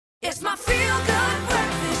It's my feel-good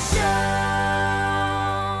breakfast show.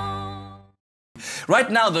 Right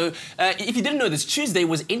now, though, if you didn't know this, Tuesday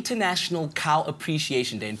was International Cow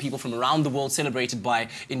Appreciation Day, and people from around the world celebrated by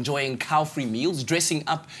enjoying cow-free meals, dressing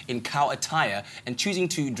up in cow attire, and choosing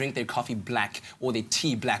to drink their coffee black or their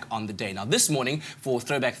tea black on the day. Now, this morning, for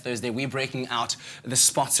Throwback Thursday, we're breaking out the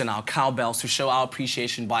spots and our cowbells to show our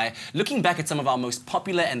appreciation by looking back at some of our most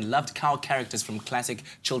popular and loved cow characters from classic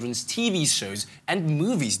children's TV shows and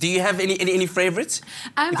movies. Do you have any favorites?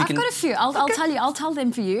 I've got a few. I'll tell you. I'll tell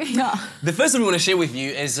them for you. Yeah. The first one we want to share with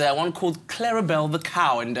you is one called Clarabelle the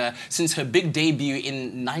Cow, and since her big debut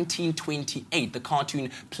in 1928, the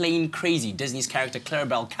cartoon Plain Crazy, Disney's character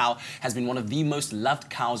Clarabelle Cow has been one of the most loved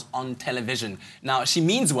cows on television. Now, she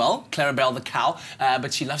means well, Clarabelle the Cow,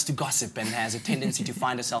 but she loves to gossip and has a tendency to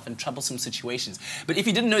find herself in troublesome situations. But if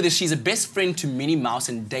you didn't know this, she's a best friend to Minnie Mouse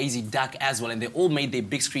and Daisy Duck as well, and they all made their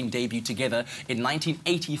big screen debut together in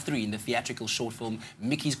 1983 in the theatrical short film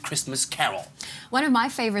Mickey's Christmas Carol. One of my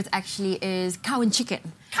favorites actually is Cow and Chicken.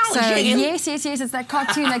 Cow and Chicken? Yes. It's that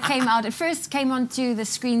cartoon that came out. It first came onto the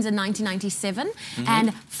screens in 1997,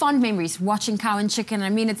 and fond memories watching Cow and Chicken. I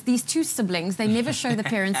mean, it's these two siblings. They never show the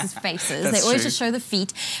parents' faces. They always just show the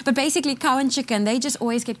feet. But basically, Cow and Chicken, they just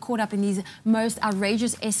always get caught up in these most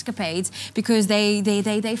outrageous escapades because their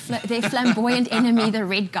flamboyant enemy, the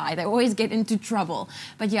red guy, they always get into trouble.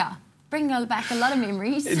 But yeah, bring back a lot of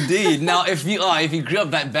memories. Indeed. Now, if you grew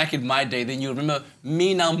up back in my day, then you'll remember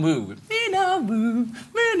Meena Moo. Meena Moo,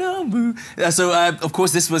 Meena Moo. So, of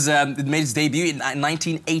course, this was it made its debut in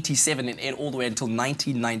 1987 and aired all the way until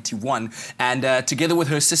 1991. And together with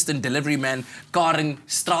her assistant delivery man, Karen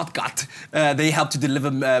Straatkat, they helped to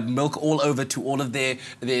deliver milk all over to all of their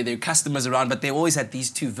customers around. But they always had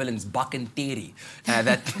these two villains, Bak and Terry,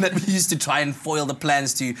 that used to try and foil the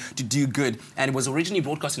plans to do good. And it was originally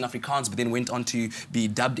broadcast in Afrikaans, but then went on to be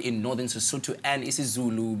dubbed in Northern Sesotho and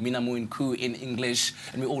isiZulu, Meena Moo and Koo in English,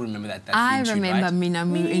 and we all remember that. I remember right? Meena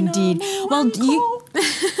Moo indeed.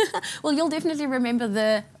 Well, you'll definitely remember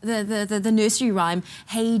the nursery rhyme.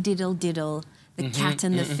 Hey diddle diddle, the cat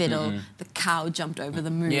and the fiddle, the cow jumped over the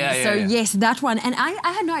moon. Yes, that one. And I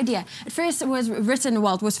had no idea. At first it was written,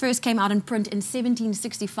 well, it first came out in print in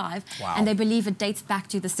 1765. Wow. And they believe it dates back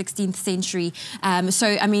to the 16th century. So,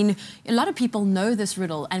 I mean, a lot of people know this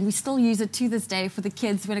riddle, and we still use it to this day for the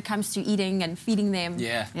kids when it comes to eating and feeding them.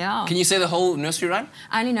 Yeah. Can you say the whole nursery rhyme?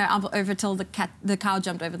 I only know up over till the cow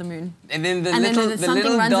jumped over the moon. And then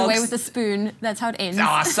something runs dogs... away with a spoon. That's how it ends.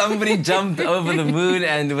 Oh, somebody jumped over the moon,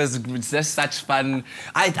 and it was just such fun.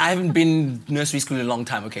 I haven't been nursery school in a long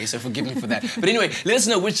time, okay, so forgive me for that. But anyway, let us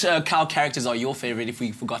know which cow characters are your favorite. If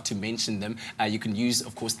we forgot to mention them, you can use,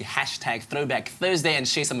 of course, the hashtag Throwback Thursday and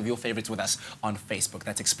share some of your favorites with us on Facebook.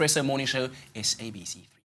 That's Expresso Morning Show,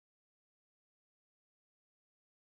 SABC3.